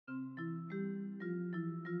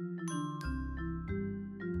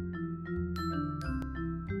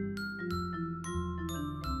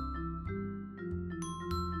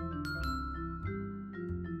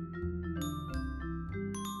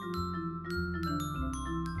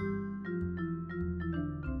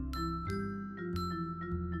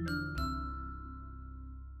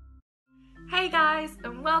Hey guys,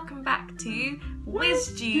 and welcome back to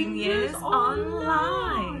Whizz Juniors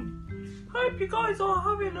Online. Hope you guys are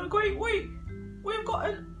having a great week. We've got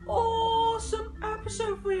an awesome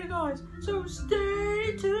episode for you guys, so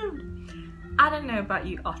stay tuned. I don't know about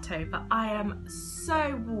you, Otto, but I am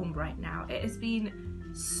so warm right now. It has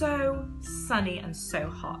been so sunny and so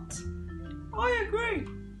hot. I agree.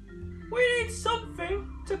 We need something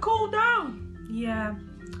to cool down. Yeah.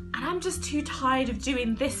 And I'm just too tired of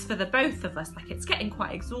doing this for the both of us. Like, it's getting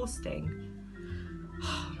quite exhausting.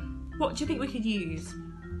 What do you think we could use?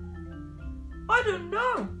 I don't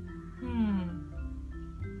know.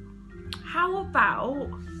 How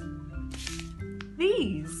about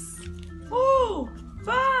these? Oh,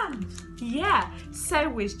 fans! Yeah, so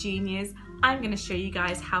Whizz Juniors, I'm going to show you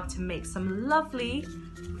guys how to make some lovely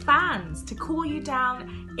fans to cool you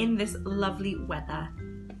down in this lovely weather.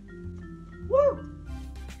 Woo!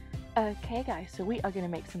 Okay guys, so we are going to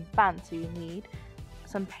make some fans. So you need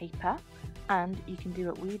some paper, and you can do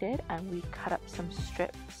what we did, and we cut up some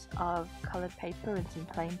strips of coloured paper and some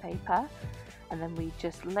plain paper, and then we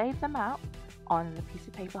just laid them out on the piece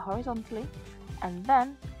of paper horizontally, and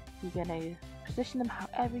then you're going to position them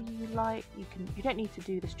however you like. You don't need to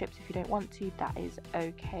do the strips if you don't want to, that is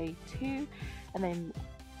okay too. And then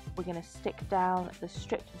we're going to stick down the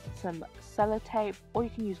strips with some sellotape, or you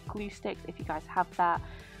can use glue sticks if you guys have that,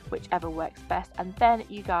 whichever works best. And then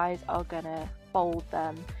you guys are going to fold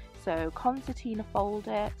them. So concertina fold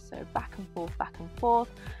it, so back and forth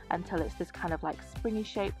until it's this kind of like springy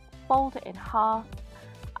shape. Fold it in half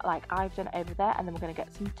like I've done over there, and then we're going to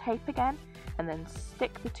get some tape again and then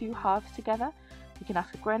stick the two halves together. You can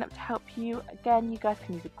ask a grown-up to help you. Again, you guys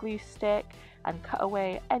can use a glue stick and cut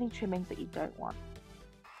away any trimmings that you don't want.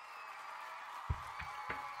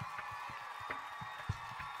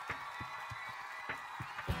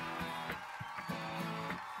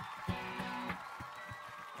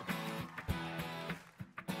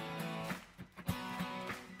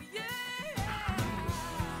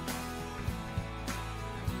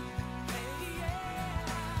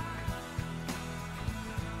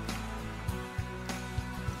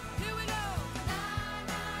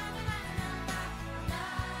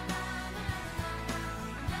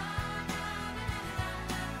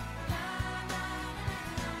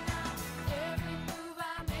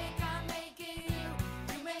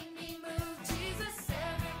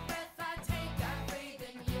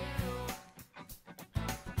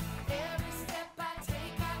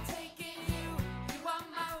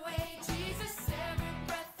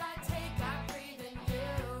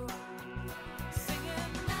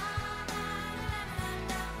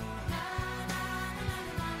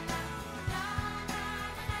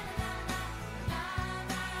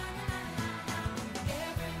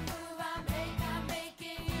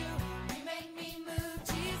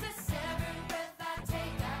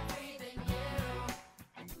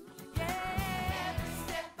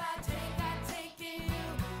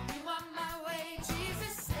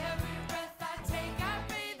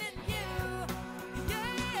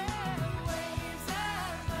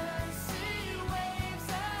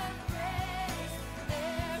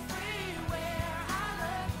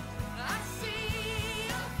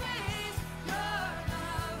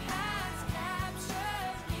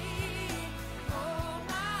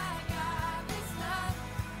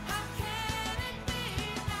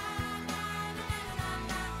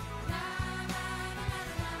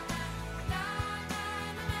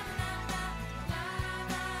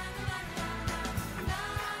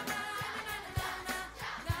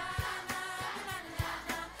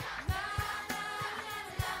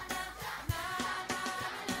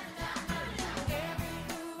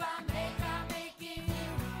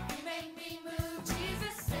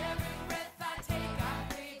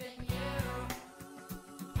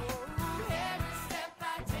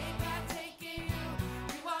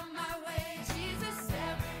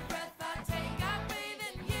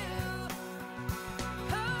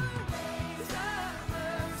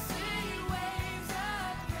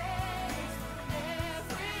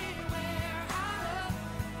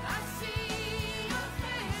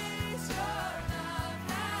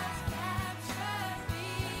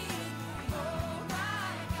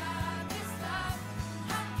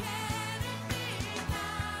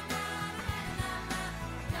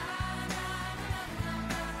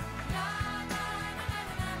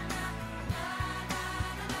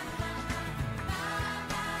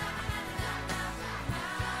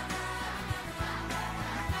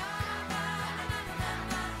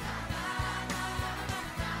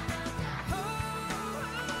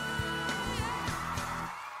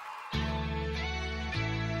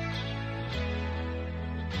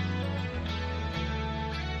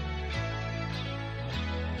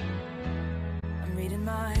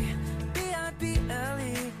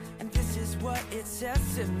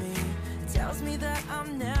 testing me. It tells me that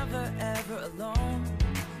I'm never ever alone.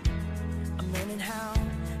 I'm learning how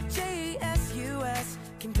Jesus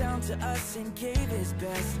came down to us and gave his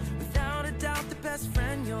best. Without a doubt, the best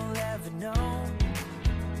friend you'll ever know.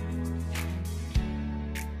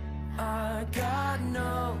 Our God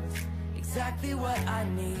knows exactly what I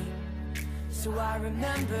need, so I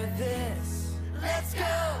remember this. Let's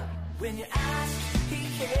go! When you ask, he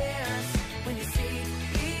cares. When you seek,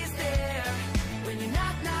 he's there. When you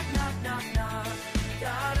knock, knock, knock, knock, knock,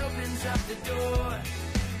 God opens up the door.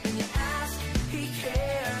 When you ask, he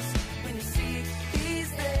cares. When you seek,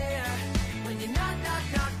 he's there. When you knock, knock,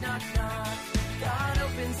 knock, knock, knock, God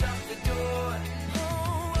opens up the door.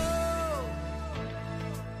 Oh, oh.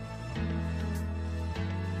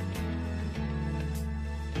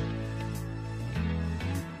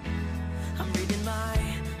 I'm reading my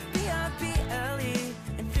B-I-B-L-E,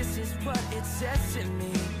 and this is what it says to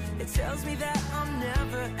me. It tells me that I'm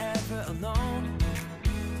never ever alone.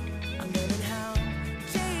 I'm learning how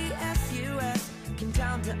Jesus came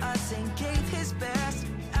down to us and gave his best.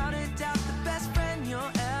 Without a doubt, the best friend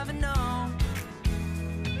you'll ever know.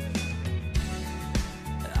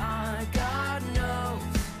 Our God knows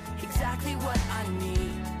exactly what I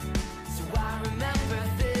need, so I remember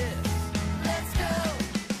this. Let's go!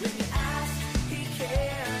 When you ask, he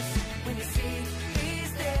cares. When you seek,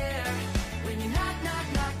 he's there. When you knock, knock,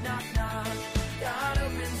 knock, knock, knock, God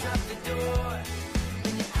opens up the door.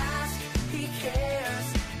 When you ask, he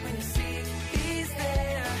cares. When you seek, he's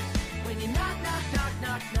there. When you knock, knock, knock,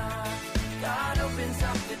 knock, knock, God opens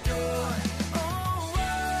up the door. Oh,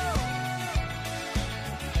 whoa.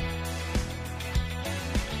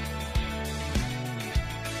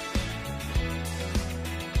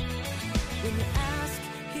 When you ask,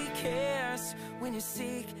 he cares. When you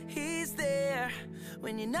seek, he's there.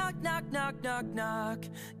 When you knock, knock, knock, knock, knock,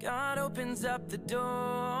 God opens up the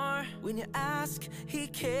door. When you ask, he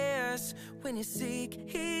cares. When you seek,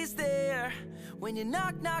 he's there. When you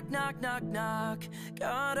knock, knock, knock, knock, knock,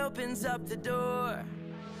 God opens up the door.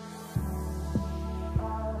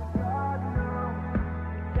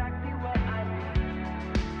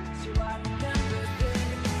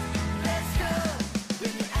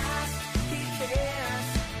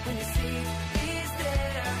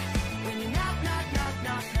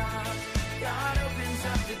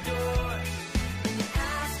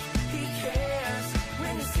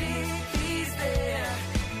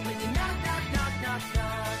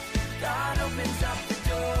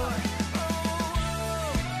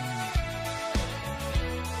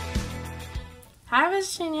 Hi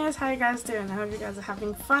Whizz Juniors, how you guys doing? I hope you guys are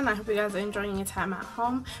having fun. I hope you guys are enjoying your time at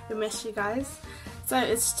home. We miss you guys. So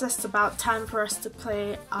it's just about time for us to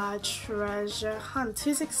play our treasure hunt.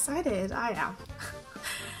 Who's excited? I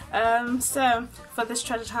am. So for this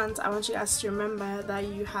treasure hunt, I want you guys to remember that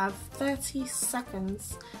you have 30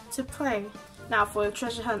 seconds to play. Now for the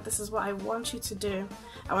treasure hunt, this is what I want you to do.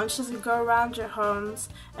 I want you to go around your homes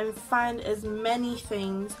and find as many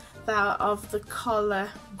things that are of the color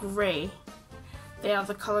grey. They are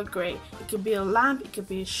the color grey. It could be a lamp, it could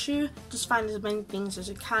be a shoe. Just find as many things as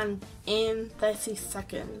you can in 30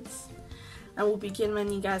 seconds. And we'll begin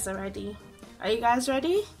when you guys are ready. Are you guys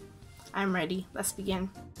ready? I'm ready. Let's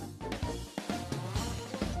begin.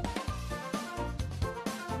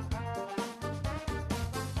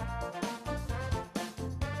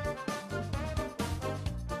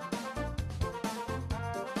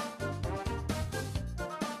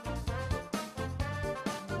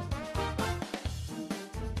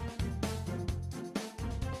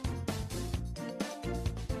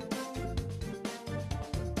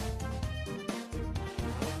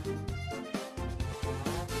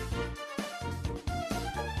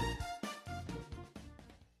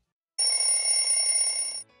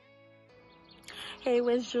 Hey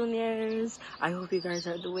Whizz Juniors, I hope you guys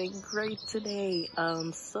are doing great today.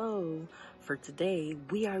 So for today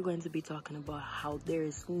we are going to be talking about how there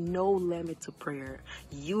is no limit to prayer.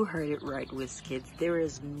 You heard it right, Whizz kids. There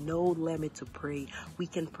is no limit to pray. We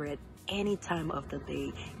can pray at any time of the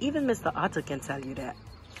day. Even Mr. Otto can tell you that.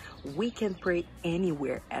 We can pray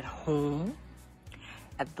anywhere, at home,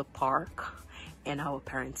 at the park, in our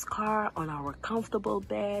parents' car, on our comfortable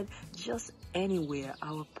bed, just anywhere.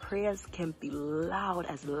 Our prayers can be loud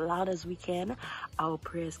as we can. Our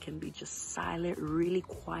prayers can be just silent, really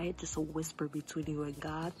quiet, just a whisper between you and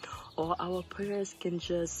God. Or our prayers can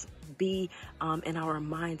just be in our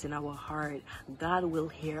minds, in our heart. God will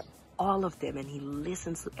hear all of them, and he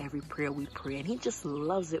listens to every prayer we pray, and he just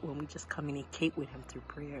loves it when we just communicate with him through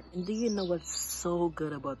prayer. And do you know what's so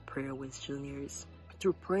good about prayer, Whizz Juniors?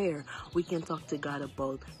 Through prayer, we can talk to God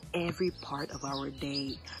about every part of our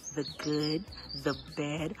day, the good, the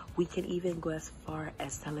bad. We can even go as far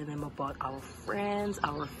as telling Him about our friends,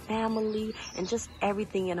 our family, and just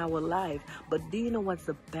everything in our life. But do you know what's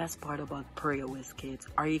the best part about prayer, Whizz kids?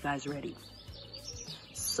 Are you guys ready?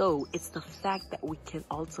 So it's the fact that we can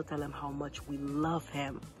also tell Him how much we love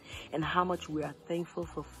Him and how much we are thankful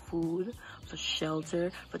for food, for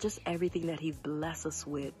shelter, for just everything that He blessed us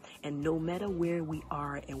with. And no matter where we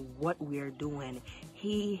are and what we are doing,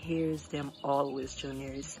 He hears them all, Whizz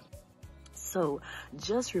Juniors. So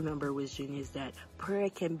just remember, Whizz Juniors, that prayer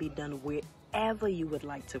can be done wherever you would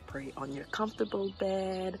like to pray, on your comfortable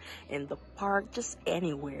bed, in the park, just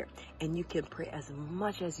anywhere. And you can pray as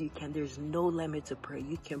much as you can. There's no limit to prayer.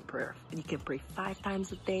 You can pray 5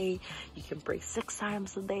 times a day. You can pray 6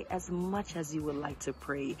 times a day, as much as you would like to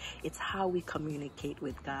pray. It's how we communicate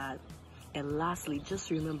with God. And lastly, just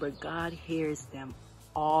remember, God hears them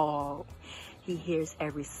all. He hears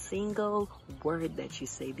every single word that you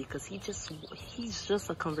say, because He's just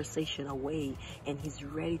a conversation away, and He's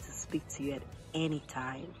ready to speak to you at any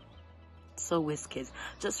time. So Whizz kids,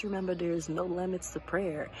 just remember, there is no limits to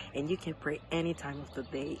prayer, and you can pray any time of the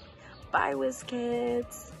day. Bye, Whizz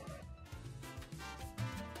kids.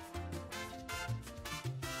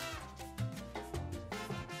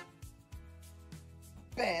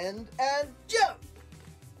 Bend and jump.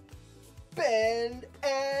 Bend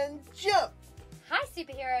and jump. Hi,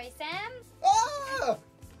 Superhero Sam. Ah!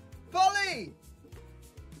 Polly!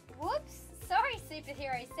 Whoops. Sorry,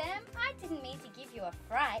 Superhero Sam. I didn't mean to give you a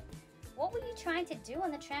fright. What were you trying to do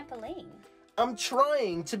on the trampoline? I'm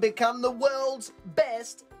trying to become the world's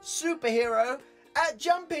best superhero at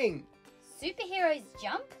jumping. Superheroes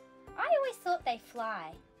jump? I always thought they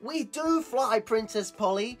fly. We do fly, Princess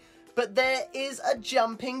Polly, but there is a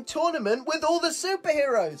jumping tournament with all the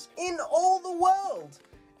superheroes in all the world.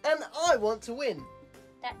 And I want to win.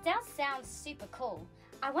 That does sound super cool.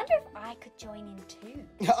 I wonder if I could join in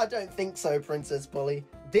too. I don't think so, Princess Polly.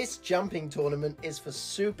 This jumping tournament is for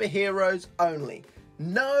superheroes only.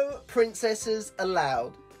 No princesses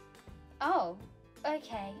allowed. Oh,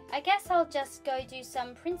 okay. I guess I'll just go do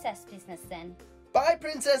some princess business then. Bye,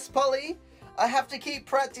 Princess Polly. I have to keep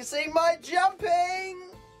practicing my jumping.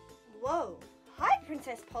 Whoa. Hi,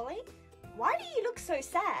 Princess Polly. Why do you look so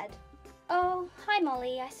sad? Oh, hi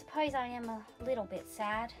Molly. I suppose I am a little bit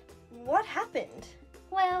sad. What happened?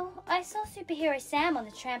 Well, I saw Superhero Sam on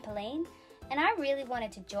the trampoline, and I really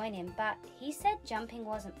wanted to join him, but he said jumping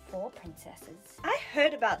wasn't for princesses. I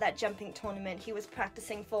heard about that jumping tournament he was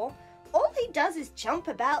practicing for. All he does is jump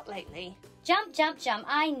about lately. Jump, jump, jump,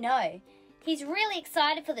 I know. He's really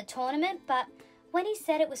excited for the tournament, but when he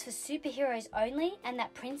said it was for superheroes only and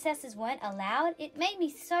that princesses weren't allowed, it made me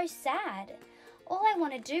so sad. All I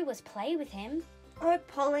want to do was play with him. Oh,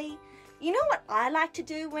 Polly, you know what I like to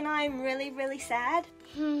do when I'm really, really sad?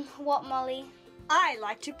 What, Molly? I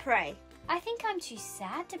like to pray. I think I'm too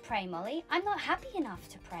sad to pray, Molly. I'm not happy enough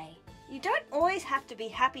to pray. You don't always have to be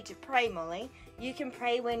happy to pray, Molly. You can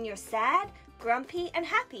pray when you're sad, grumpy, and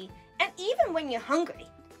happy, and even when you're hungry.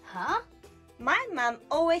 Huh? My mum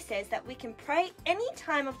always says that we can pray any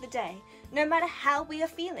time of the day, no matter how we are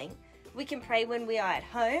feeling. We can pray when we are at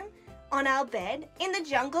home, on our bed, in the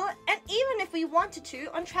jungle, and even if we wanted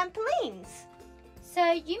to, on trampolines.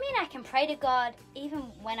 So you mean I can pray to God even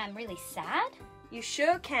when I'm really sad? You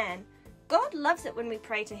sure can. God loves it when we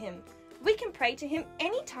pray to Him. We can pray to Him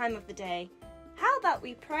any time of the day. How about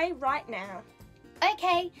we pray right now?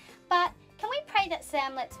 Okay, but can we pray that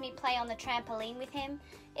Sam lets me play on the trampoline with him?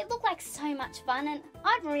 It looked like so much fun and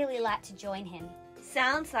I'd really like to join him.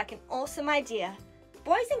 Sounds like an awesome idea.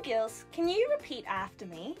 Boys and girls, can you repeat after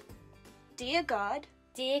me? Dear God,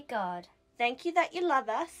 Dear God, thank you that you love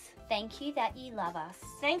us. thank you that you love us.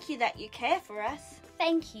 Thank you that you care for us.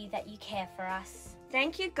 Thank you that you care for us.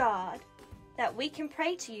 Thank you, God, that we can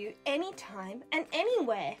pray to you anytime and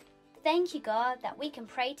anywhere. Thank you, God, that we can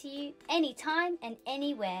pray to you anytime and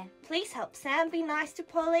anywhere. Please help Sam be nice to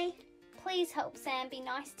Polly, Please help Sam be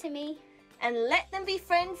nice to me and let them be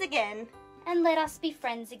friends again. and let us be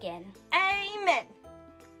friends again. Amen.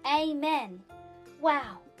 Amen.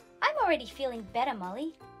 Wow, I'm already feeling better,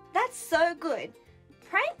 Molly. That's so good.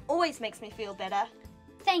 Praying always makes me feel better.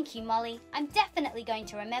 Thank you, Molly. I'm definitely going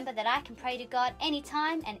to remember that I can pray to God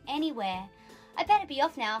anytime and anywhere. I better be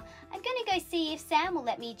off now. I'm going to go see if Sam will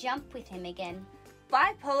let me jump with him again.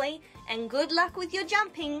 Bye, Polly, and good luck with your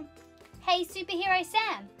jumping. Hey, Superhero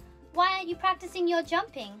Sam, why aren't you practicing your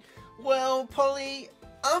jumping? Well, Polly,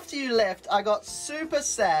 after you left, I got super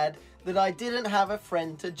sad that I didn't have a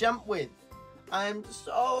friend to jump with. I'm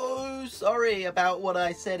so sorry about what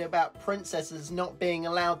I said about princesses not being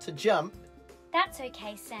allowed to jump. That's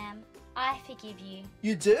okay, Sam. I forgive you.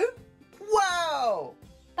 You do? Wow!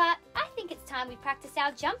 But I think it's time we practice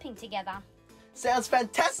our jumping together. Sounds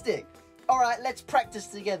fantastic. All right, let's practice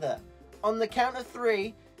together. On the count of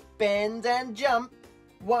 3, bend and jump.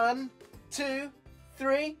 1, 2,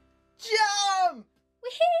 3, jump!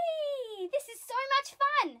 Whee! This is so much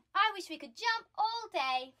fun. I wish we could jump all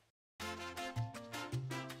day.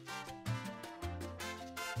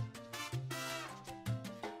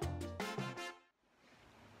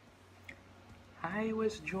 Hi,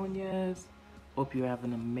 Whizz Juniors. Hope you have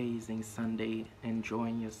an amazing Sunday,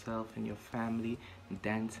 enjoying yourself and your family,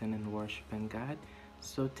 dancing and worshiping God.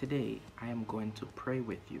 So today, I am going to pray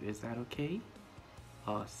with you. Is that okay?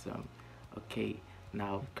 Awesome. Okay,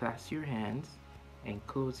 now clasp your hands and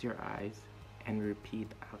close your eyes and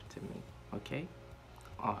repeat after me. Okay?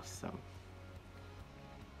 Awesome.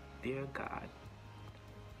 Dear God,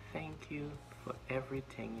 thank you for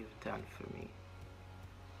everything you've done for me.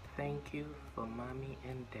 Thank you for Mommy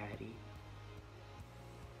and Daddy.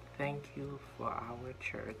 Thank you for our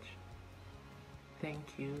church. Thank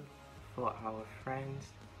you for our friends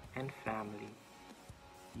and family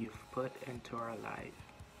you've put into our life.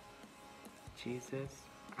 Jesus,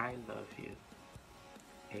 I love you.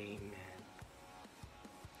 Amen.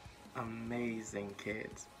 Amazing,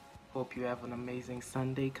 kids. Hope you have an amazing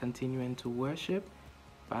Sunday continuing to worship.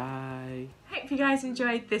 Bye. Hope you guys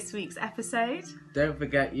enjoyed this week's episode. Don't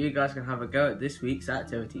forget, you guys can have a go at this week's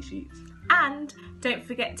activity sheets. And don't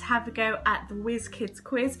forget to have a go at the Whizz Kids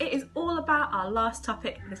quiz. It is all about our last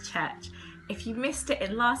topic, the church. If you missed it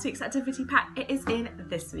in last week's activity pack, it is in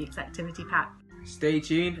this week's activity pack. Stay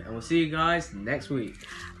tuned and we'll see you guys next week.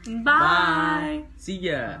 Bye. See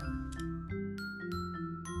ya.